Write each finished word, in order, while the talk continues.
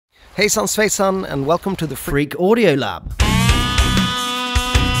Hejsan svejsan and welcome to the Freak Audio Lab.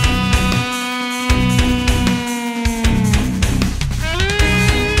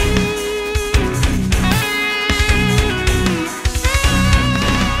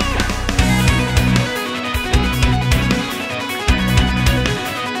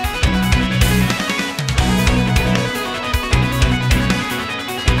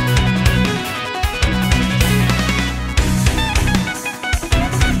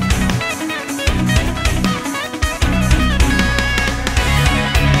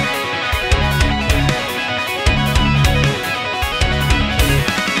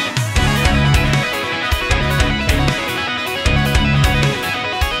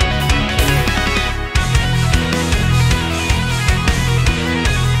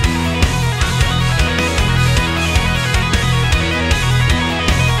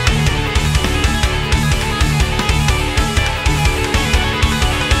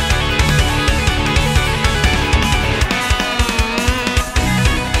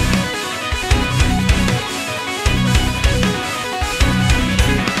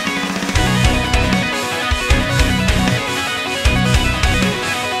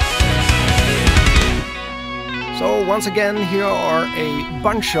 So once again, here are a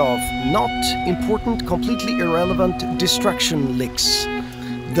bunch of not important, completely irrelevant distraction licks.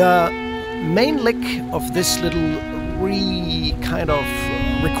 The main lick of this little kind of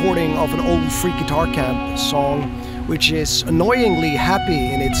recording of an old Freak Guitar Camp song, which is annoyingly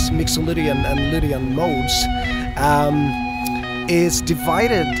happy in its Mixolydian and Lydian modes, is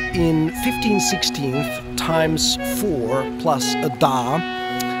divided in 15/16 times 4 plus a da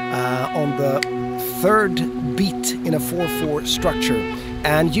on the third beat in a 4/4 structure,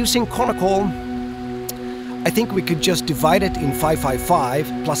 and using konnakol I think we could just divide it in 5/5/5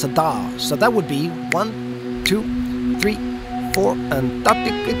 plus a da, so that would be 1, 2, 3, 4 and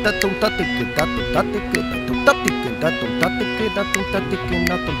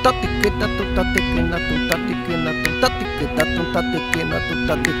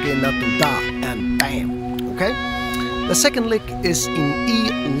and bam. Okay? The second lick is in E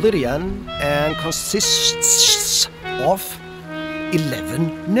Lydian and consists of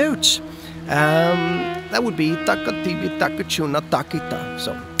 11 notes. That would be takatimi takachuna takita.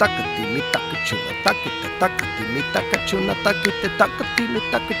 So takatimi takachuna takita, takatimi takachuna takita, takatimi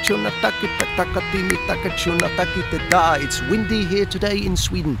takachuna takita, takatimi takachuna takita da. It's windy here today in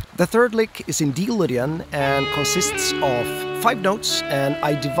Sweden. The third lick is in D Lydian and consists of 5 notes, and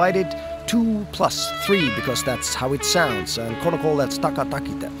I divided 2 plus 3 because that's how it sounds, and konnakol that's taka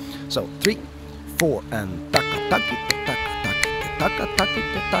takita. So 3, 4 and taka takita, taka takita, taka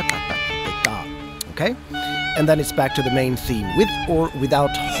takita, taka takita da. Okay? And then it's back to the main theme, with or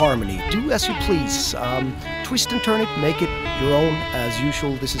without harmony. Do as you please. Twist and turn it, make it your own as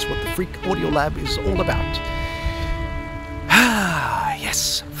usual. This is what the Freak Audio Lab is all about. Ah,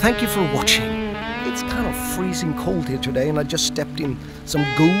 yes. Thank you for watching. It's kind of freezing cold here today, and I just stepped in some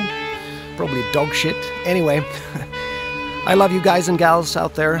goo. Probably dog shit. Anyway, I love you guys and gals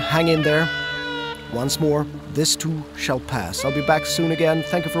out there. Hang in there. Once more, this too shall pass. I'll be back soon again.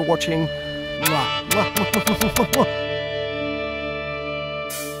 Thank you for watching. Mwah.